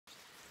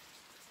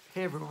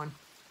Hey everyone,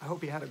 I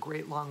hope you had a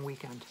great long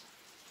weekend.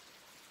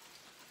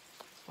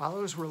 While I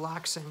was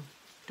relaxing,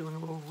 doing a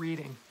little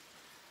reading,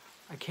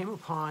 I came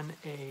upon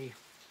a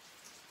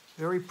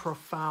very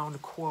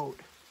profound quote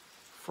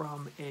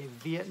from a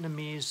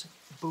Vietnamese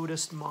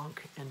Buddhist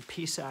monk and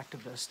peace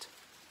activist,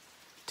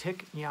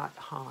 Thich Nhat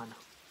Hanh.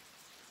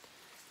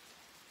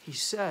 He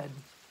said,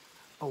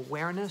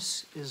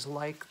 "Awareness is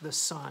like the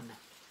sun.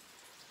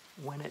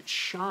 When it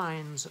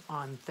shines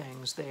on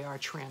things, they are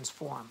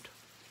transformed."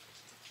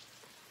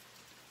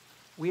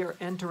 We are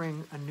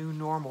entering a new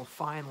normal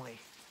finally.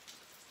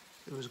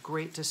 It was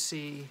great to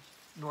see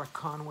North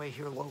Conway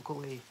here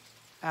locally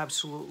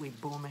absolutely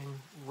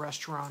booming,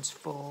 restaurants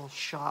full,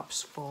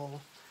 shops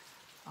full.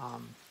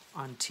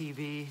 On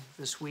TV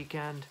this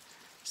weekend,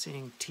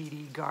 seeing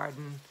TD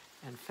Garden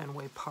and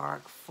Fenway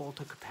Park full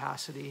to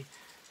capacity.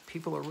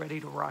 People are ready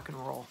to rock and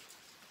roll.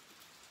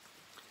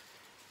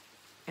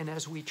 And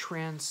as we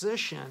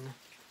transition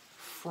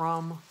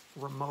from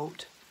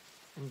remote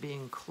and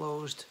being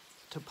closed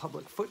to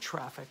public foot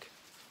traffic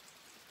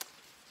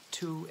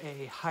to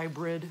a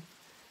hybrid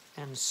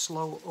and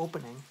slow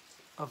opening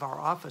of our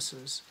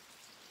offices,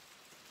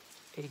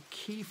 a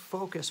key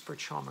focus for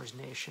Chalmers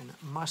Nation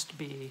must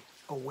be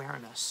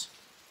awareness.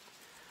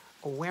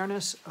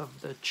 Awareness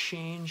of the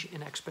change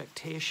in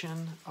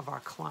expectation of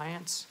our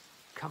clients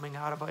coming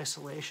out of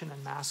isolation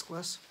and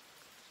maskless.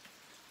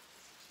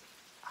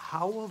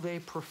 How will they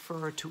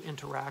prefer to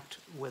interact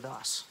with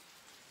us?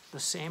 The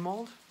same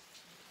old?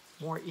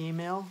 More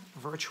email,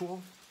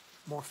 virtual,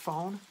 more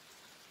phone?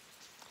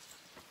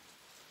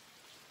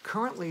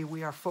 Currently,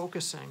 we are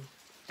focusing,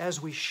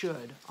 as we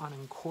should, on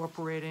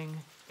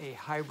incorporating a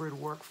hybrid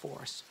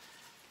workforce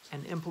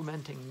and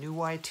implementing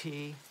new IT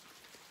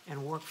and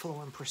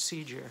workflow and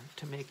procedure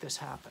to make this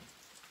happen.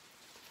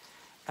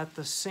 At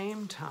the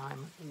same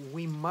time,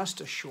 we must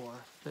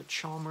assure that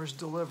Chalmers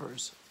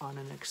delivers on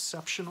an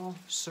exceptional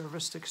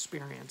service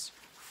experience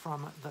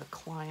from the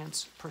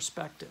client's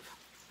perspective.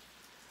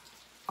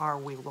 Are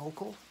we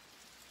local,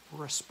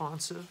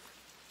 responsive,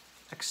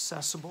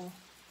 accessible,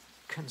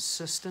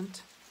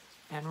 consistent,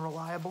 and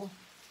reliable?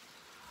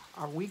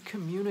 Are we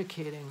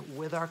communicating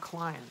with our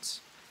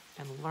clients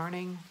and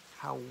learning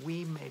how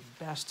we may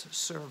best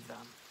serve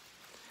them?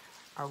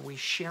 Are we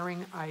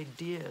sharing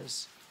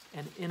ideas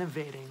and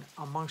innovating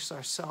amongst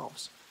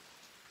ourselves,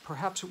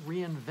 perhaps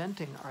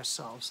reinventing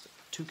ourselves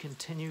to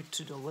continue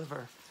to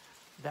deliver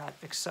that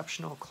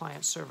exceptional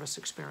client service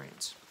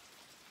experience?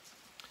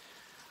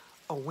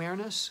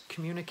 Awareness,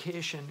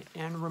 communication,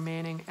 and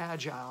remaining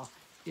agile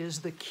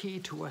is the key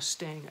to us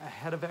staying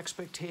ahead of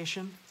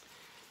expectation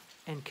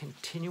and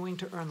continuing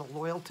to earn the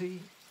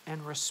loyalty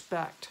and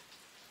respect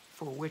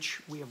for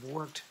which we have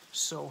worked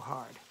so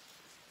hard.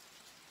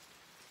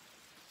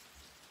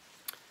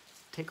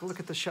 Take a look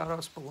at the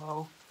shout-outs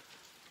below.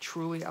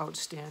 Truly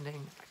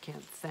outstanding. I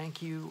can't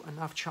thank you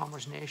enough,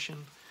 Chalmers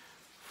Nation,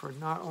 for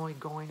not only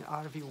going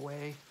out of your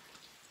way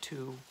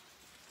to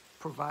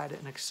provide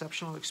an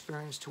exceptional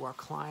experience to our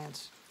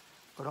clients,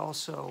 but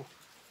also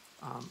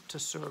to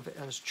serve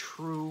as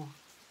true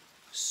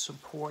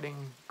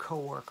supporting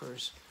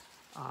coworkers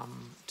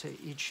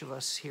to each of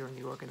us here in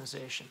the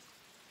organization.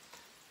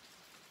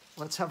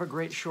 Let's have a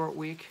great short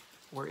week.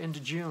 We're into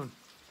June.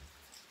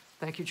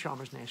 Thank you,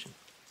 Chalmers Nation.